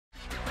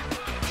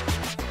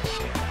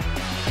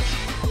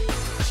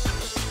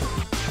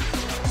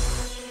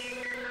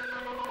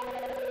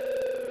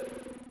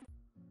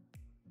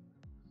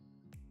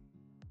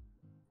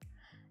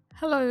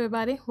Hello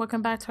everybody,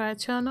 welcome back to our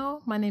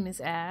channel. My name is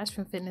Ash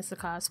from Fitness to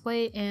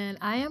Cosplay, and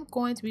I am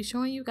going to be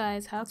showing you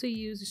guys how to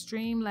use the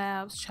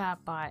Streamlabs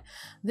chatbot.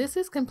 This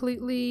is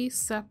completely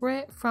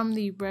separate from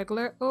the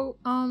regular if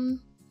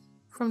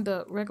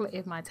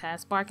my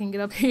taskbar can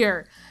get up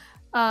here,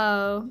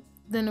 than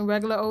the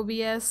regular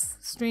OBS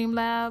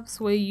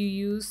Streamlabs where you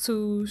use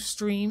to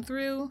stream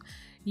through.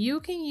 You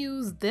can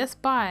use this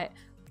bot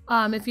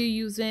if you're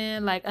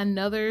using like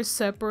another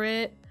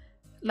separate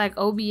like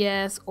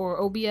OBS or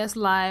OBS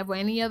Live or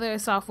any other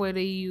software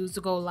that you use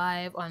to go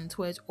live on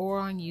Twitch or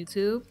on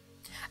YouTube.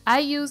 I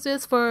use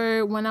this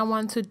for when I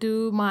want to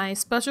do my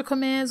special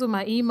commands with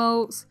my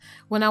emotes,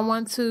 when I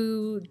want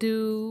to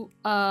do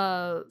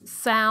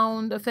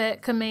sound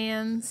effect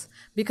commands,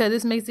 because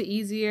this makes it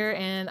easier,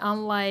 and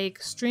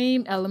unlike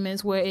Stream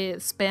Elements where it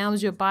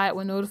spams your bot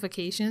with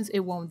notifications,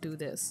 it won't do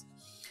this.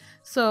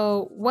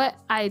 So what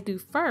I do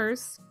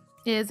first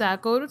is I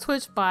go to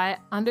Twitch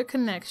bot under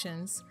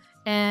connections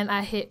and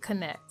I hit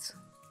connect.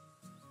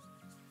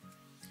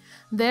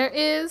 There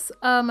is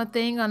a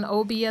thing on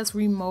OBS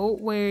remote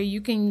where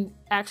you can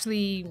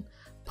actually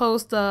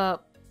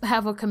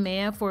have a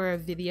command for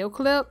video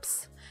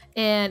clips,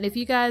 and if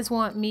you guys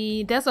want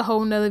me, that's a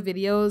whole nother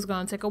video, it's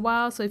gonna take a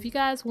while, so if you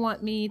guys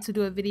want me to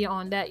do a video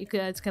on that, you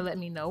guys can let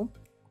me know.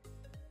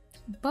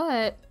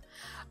 But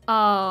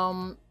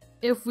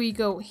if we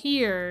go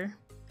here,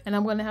 and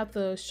I'm gonna have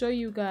to show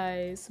you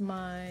guys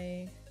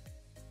my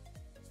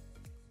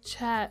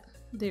chat.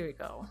 There we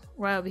go,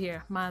 right over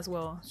here. Might as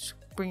well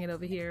bring it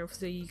over here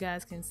so you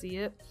guys can see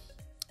it.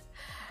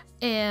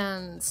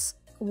 And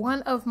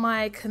one of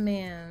my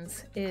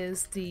commands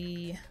is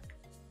the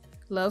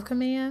love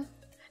command,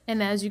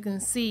 and as you can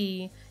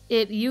see,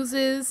 it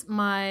uses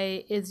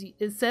my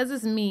it says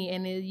it's me,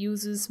 and it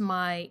uses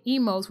my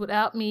emotes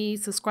without me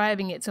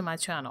subscribing it to my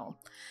channel.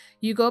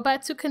 You go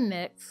back to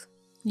connect,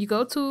 you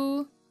go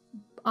to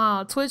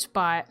Twitch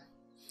bot,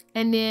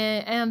 and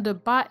then under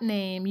bot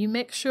name, you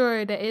make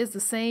sure that it's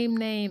the same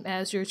name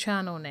as your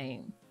channel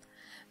name.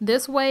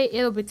 This way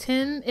it'll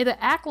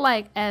act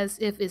like as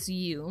if it's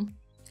you,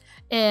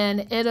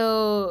 and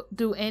it'll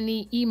do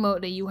any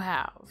emote that you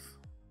have.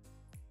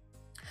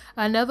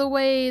 Another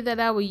way that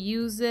I would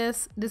use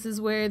this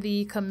is where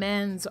the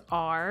commands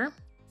are,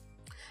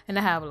 and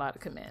I have a lot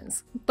of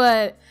commands,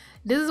 but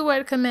this is where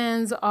the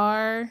commands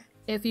are.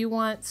 If you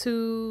want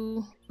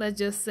to, let's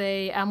just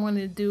say I'm going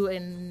to do a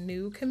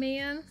new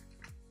command.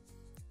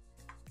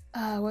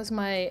 What's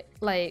my,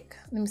 let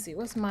me see,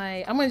 I'm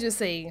gonna just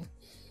say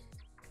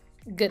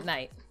good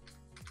night,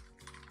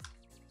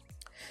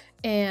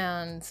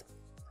 and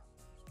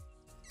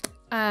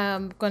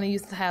I'm gonna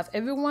have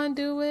everyone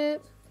do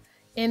it.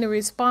 In the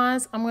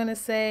response, I'm gonna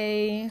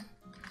say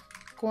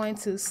going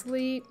to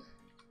sleep,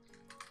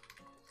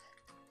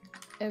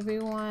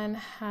 everyone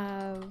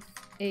have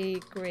a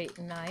great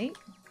night,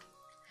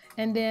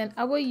 and then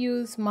I will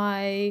use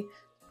my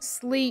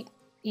sleep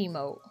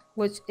emote,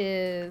 which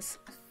is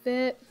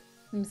fit.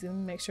 Let me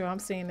make sure I'm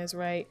saying this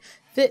right.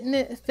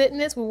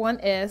 Fitness with one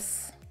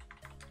S,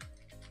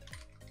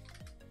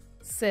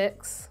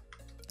 6,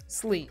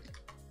 sleep.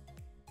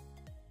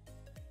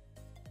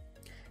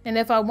 And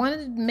if I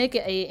wanted to make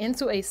it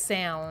into a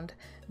sound,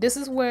 this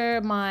is where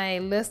my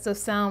list of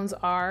sounds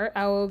are.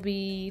 I will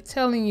be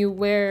telling you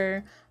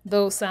where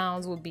those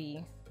sounds will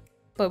be,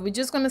 but we're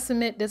just going to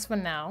submit this for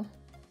now.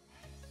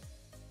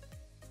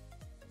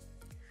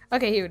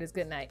 Okay, here it is.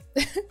 Good night.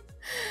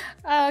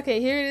 Okay,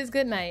 here it is.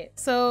 Good night.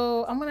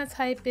 So I'm gonna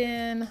type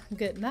in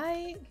good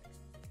night,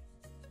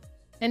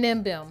 and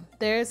then boom,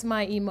 there's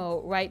my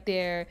emote right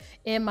there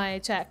in my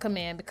chat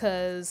command,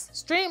 because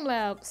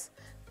Streamlabs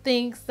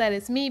thinks that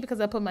it's me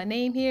because I put my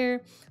name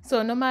here.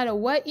 So no matter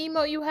what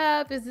emote you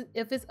have,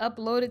 if it's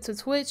uploaded to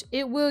Twitch,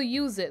 it will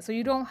use it. So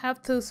you don't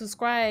have to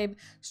subscribe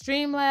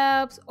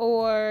Streamlabs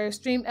or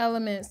Stream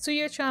Elements to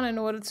your channel in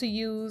order to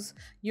use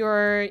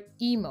your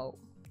emote.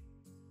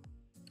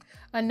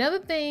 Another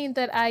thing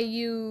that I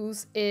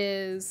use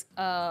is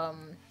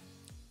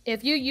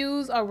if you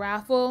use a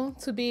raffle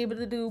to be able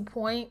to do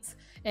points,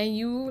 and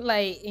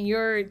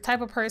you're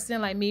type of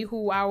person like me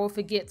who I will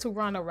forget to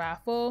run a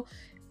raffle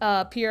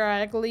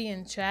periodically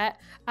in chat,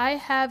 I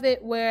have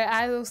it where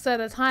I will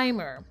set a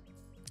timer.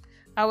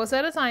 I will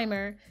set a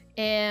timer,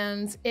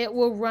 and it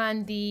will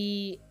run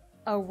a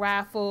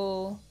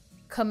raffle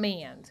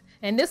command,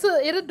 and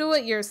it'll do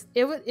it.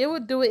 It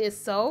would do it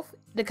itself.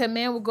 The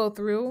command will go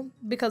through,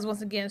 because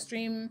once again,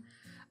 Streamlabs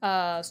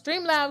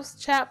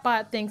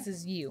chatbot thinks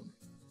it's you.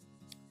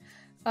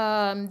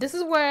 This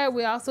is where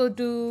we also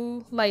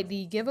do like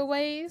the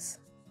giveaways.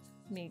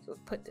 Let me go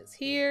put this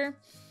here,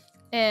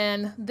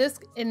 and this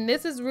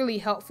is really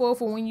helpful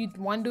for when you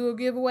want to do a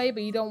giveaway,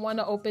 but you don't want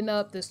to open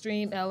up the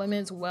Stream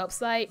Elements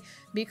website,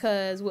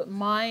 because with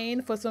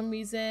mine, for some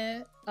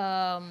reason,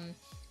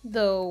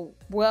 the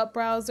web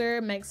browser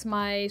makes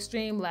my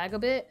stream lag a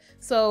bit.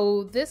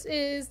 So this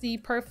is the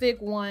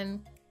perfect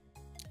one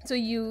to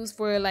use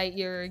for like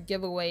your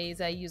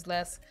giveaways. I use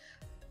less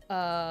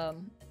that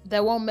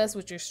won't mess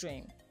with your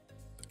stream.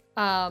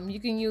 You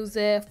can use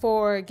it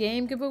for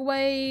game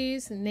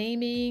giveaways,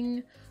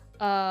 naming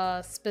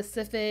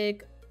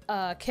specific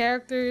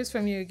characters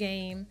from your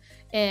game,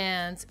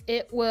 and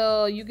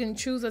you can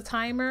choose a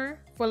timer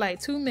for like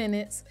 2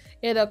 minutes.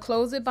 It'll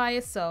close it by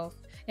itself,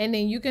 and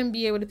then you can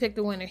be able to pick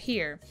the winner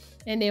here.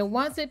 And then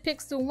once it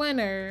picks the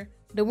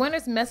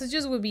winner's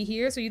messages will be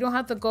here, so you don't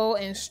have to go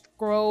and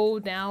scroll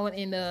down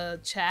in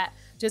the chat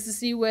just to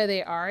see where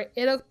they are.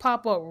 It'll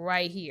pop up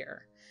right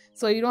here,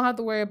 so you don't have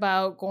to worry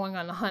about going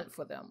on a hunt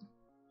for them.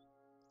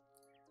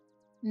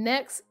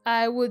 Next,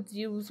 I would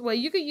use, well,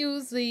 you could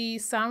use the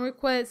sound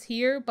requests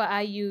here, but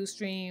I use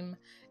Stream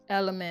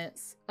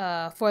Elements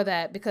for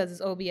that because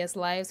it's OBS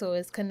Live, so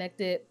it's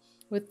connected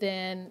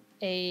within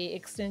a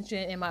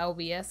extension in my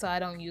OBS, so I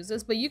don't use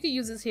this, but you could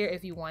use this here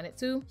if you wanted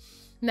to.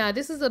 Now,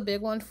 this is a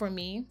big one for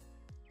me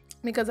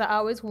because I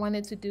always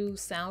wanted to do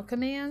sound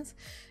commands,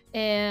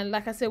 and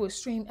like I said, with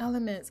Stream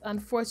Elements,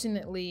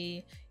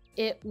 unfortunately,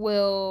 it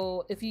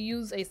will, if you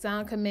use a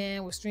sound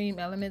command with Stream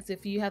Elements,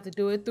 if you have to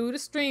do it through the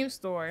Stream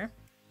Store,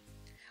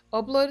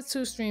 upload it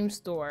to Stream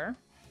Store,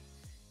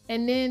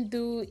 and then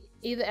do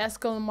either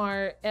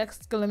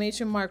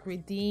exclamation mark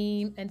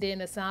redeem and then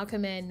the sound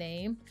command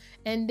name,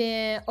 and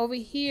then over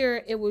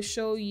here it will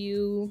show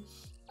you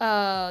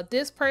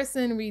this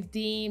person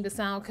redeemed the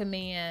sound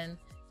command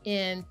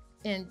in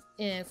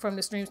from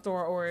the Stream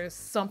Store or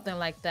something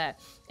like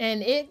that,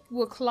 and it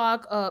will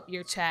clog up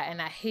your chat,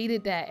 and I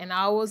hated that. And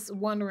I was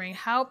wondering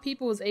how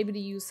people was able to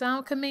use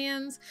sound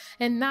commands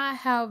and not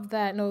have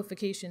that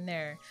notification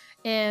there,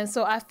 and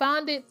so I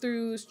found it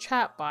through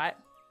Chatbot.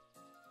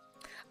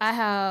 I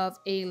have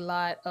a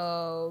lot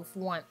of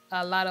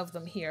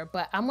them here,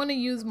 but I'm going to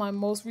use my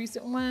most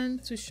recent one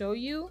to show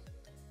you.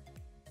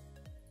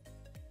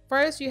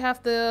 First, you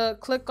have to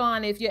click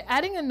on, if you're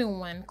adding a new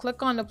one,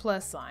 click on the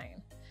plus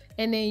sign,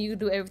 and then you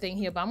do everything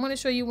here. But I'm going to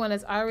show you one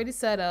that's already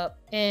set up,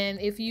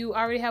 and if you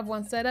already have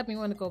one set up and you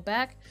want to go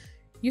back,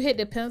 you hit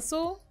the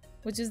pencil,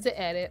 which is the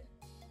edit.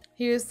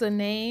 Here's the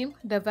name,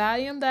 the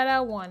volume that I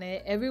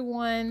wanted.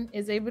 Everyone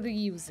is able to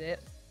use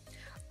it.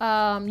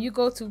 You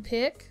go to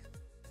pick.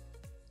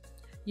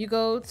 You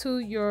go to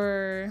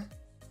your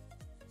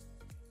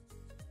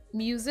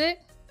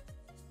music,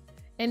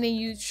 and then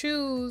you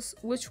choose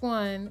which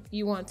one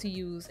you want to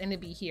use, and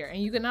it'll be here.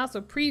 And you can also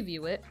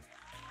preview it.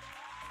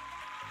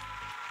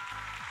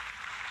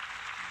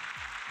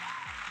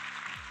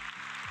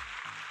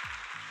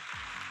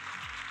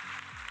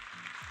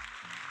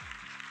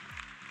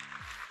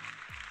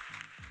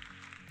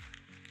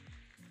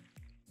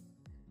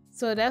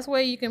 So that's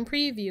where you can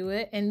preview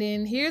it, and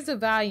then here's the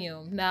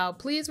volume. Now,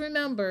 please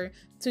remember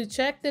to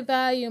check the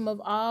volume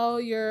of all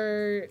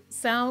your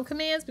sound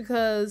commands,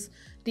 because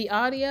the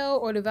audio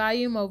or the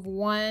volume of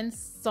one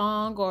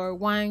song or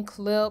one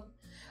clip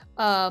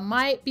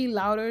might be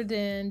louder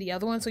than the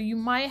other one. So you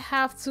might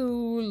have to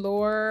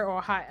lower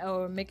or high,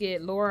 or make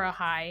it lower or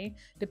high,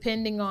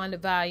 depending on the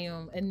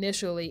volume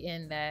initially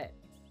in that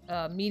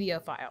media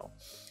file.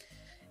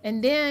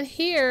 And then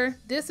here,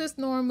 this is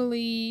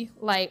normally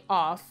like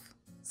off.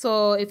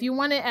 So if you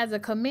want it as a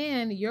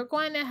command, you're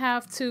going to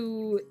have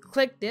to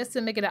click this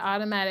to make it an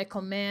automatic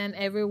command.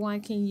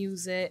 Everyone can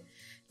use it.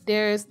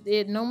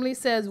 It normally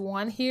says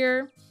 1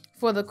 here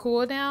for the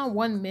cooldown,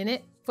 1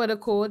 minute for the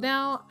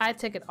cooldown. I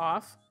take it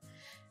off,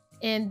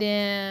 and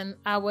then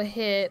I will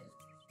hit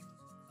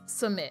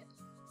submit,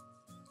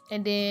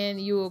 and then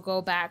you will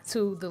go back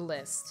to the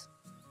list.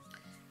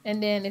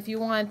 And then if you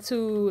want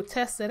to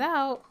test it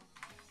out,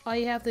 all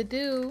you have to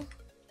do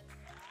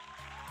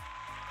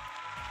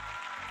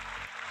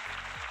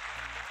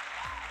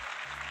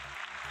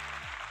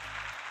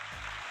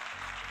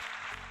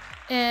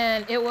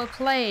and it will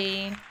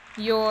play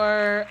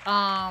your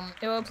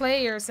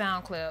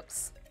sound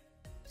clips.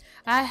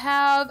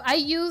 I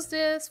use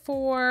this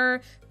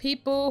for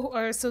people who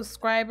are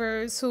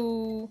subscribers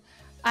who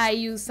I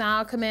use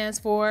sound commands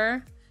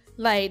for.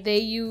 Like, they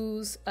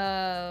use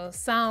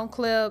sound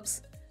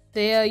clips,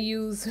 they'll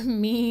use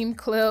meme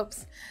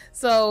clips.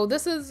 So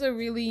this is a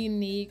really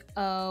unique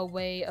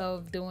way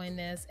of doing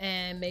this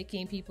and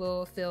making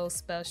people feel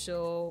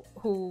special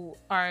who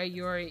are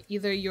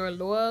either your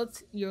loyal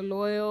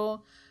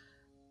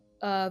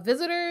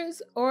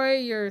visitors or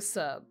your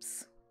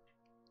subs.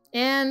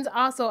 And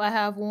also I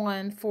have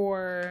one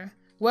for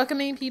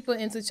welcoming people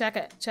into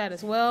chat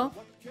as well.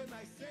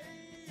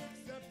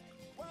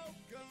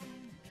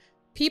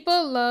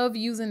 People love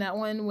using that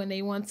one when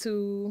they want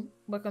to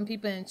welcome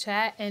people in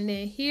chat. And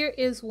then here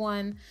is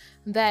one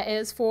that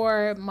is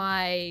for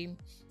my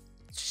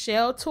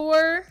Shell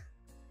Tour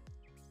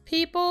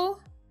people.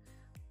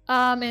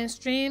 In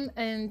Stream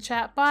and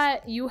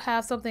Chatbot, you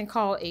have something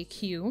called a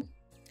queue.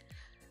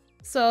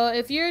 So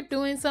if you're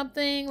doing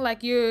something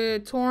like you're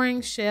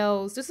touring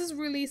shells, this is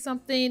really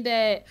something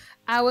that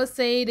I would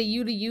say to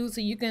use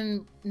so you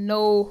can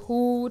know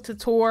who to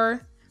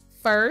tour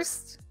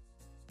first.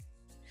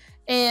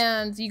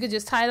 And you can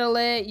just title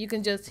it, you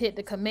can just hit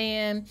the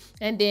command,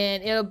 and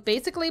then it'll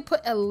basically put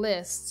a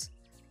list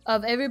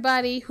of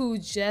everybody who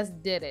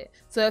just did it.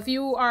 So if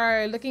you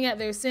are looking at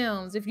their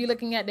Sims, if you're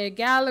looking at their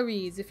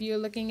galleries, if you're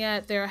looking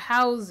at their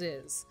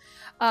houses,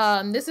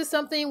 this is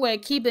something where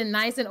keep it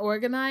nice and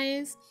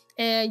organized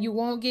and you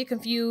won't get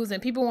confused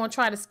and people won't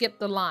try to skip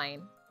the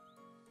line.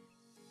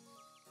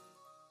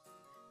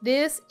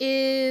 This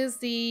is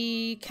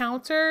the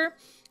counter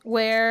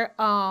where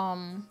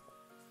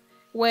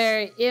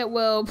it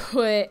will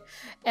put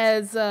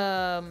as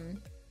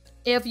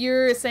if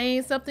you're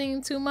saying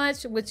something too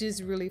much, which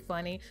is really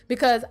funny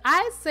because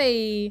I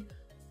say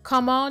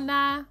come on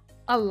now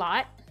a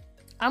lot.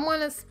 I'm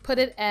gonna put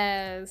it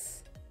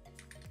as,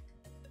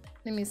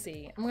 let me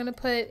see, I'm gonna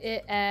put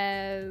it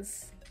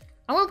as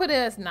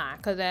nah,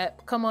 because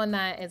that come on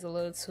now is a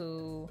little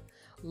too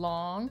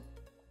long.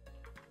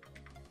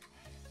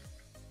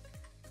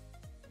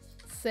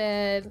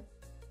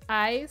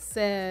 I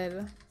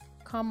said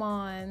come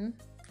on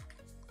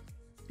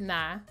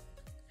nah,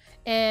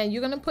 and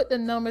you're gonna put the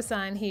number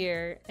sign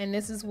here, and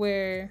this is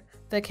where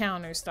the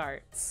counter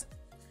starts.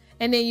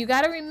 And then you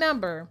got to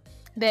remember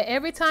that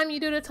every time you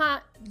do the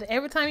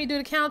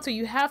counter,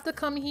 you have to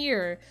come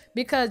here,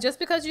 because just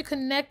because you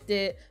connect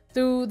it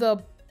through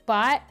the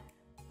bot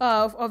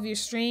of your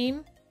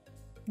stream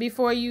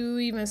before you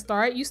even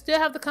start, you still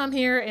have to come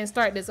here and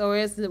start this, or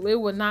else it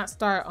will not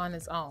start on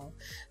its own.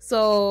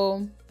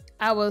 So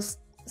I'm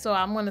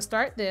going to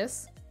start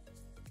this,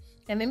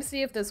 and let me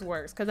see if this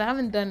works, because I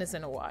haven't done this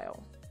in a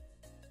while.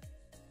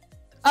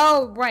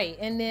 Oh, right,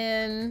 and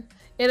then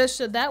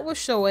that will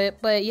show it,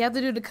 but you have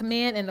to do the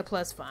command and the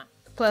plus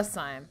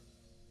sign,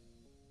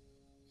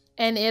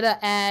 and it'll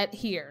add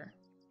here.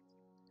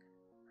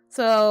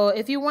 So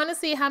if you want to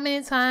see how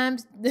many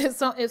times,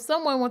 if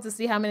someone wants to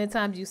see how many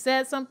times you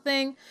said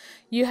something,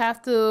 you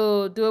have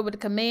to do it with the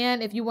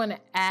command. If you want to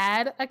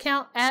add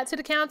to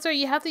the counter,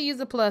 you have to use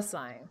the plus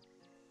sign.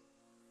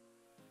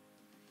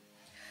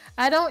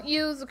 I don't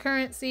use the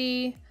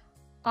currency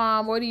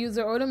or the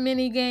user or the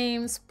mini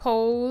games.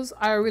 Polls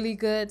are really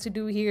good to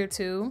do here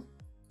too.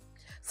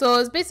 So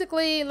it's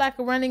basically like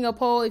running a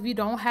poll if you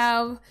don't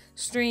have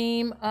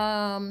stream.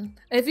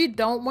 If you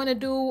don't want to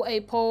do a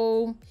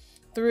poll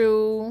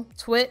through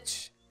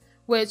Twitch,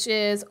 which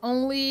is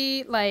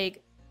only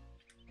like,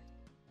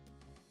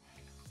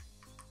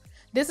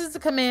 this is the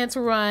command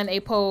to run a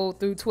poll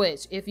through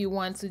Twitch if you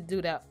want to do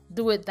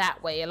it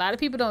that way. A lot of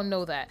people don't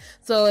know that.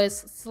 So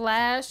it's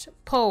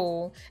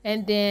 /poll,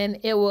 and then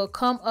it will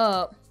come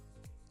up.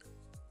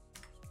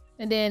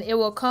 And then it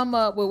will come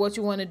up with what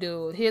you want to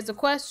do. Here's the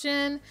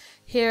question.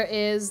 Here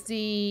is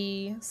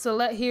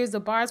here's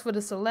the bars for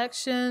the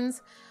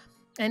selections.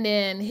 And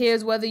then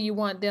here's whether you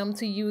want them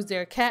to use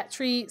their cat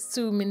treats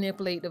to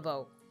manipulate the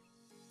vote.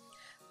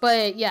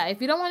 But yeah,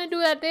 if you don't want to do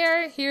that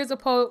there, here's a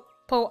poll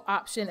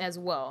option as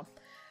well.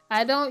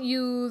 I don't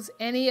use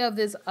any of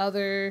these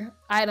other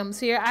items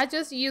here. I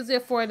just use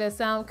it for the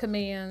sound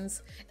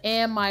commands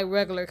and my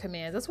regular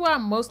commands. That's what I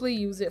mostly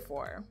use it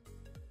for.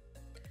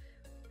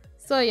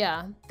 So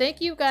yeah, thank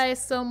you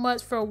guys so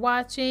much for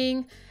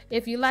watching.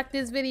 If you like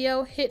this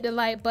video, hit the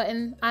like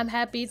button. I'm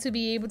happy to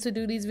be able to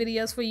do these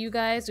videos for you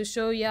guys to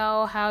show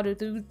y'all how to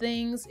do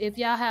things. If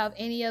y'all have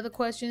any other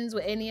questions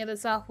with any other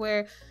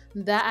software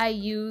that I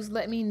use,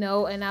 let me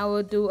know and I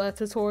will do a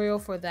tutorial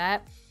for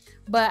that.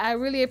 But I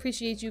really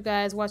appreciate you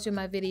guys watching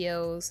my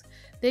videos.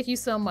 Thank you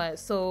so much.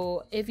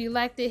 So if you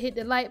liked it, hit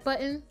the like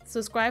button,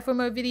 subscribe for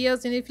more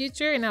videos in the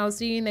future, and I will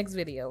see you next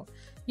video.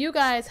 You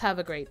guys have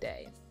a great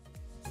day.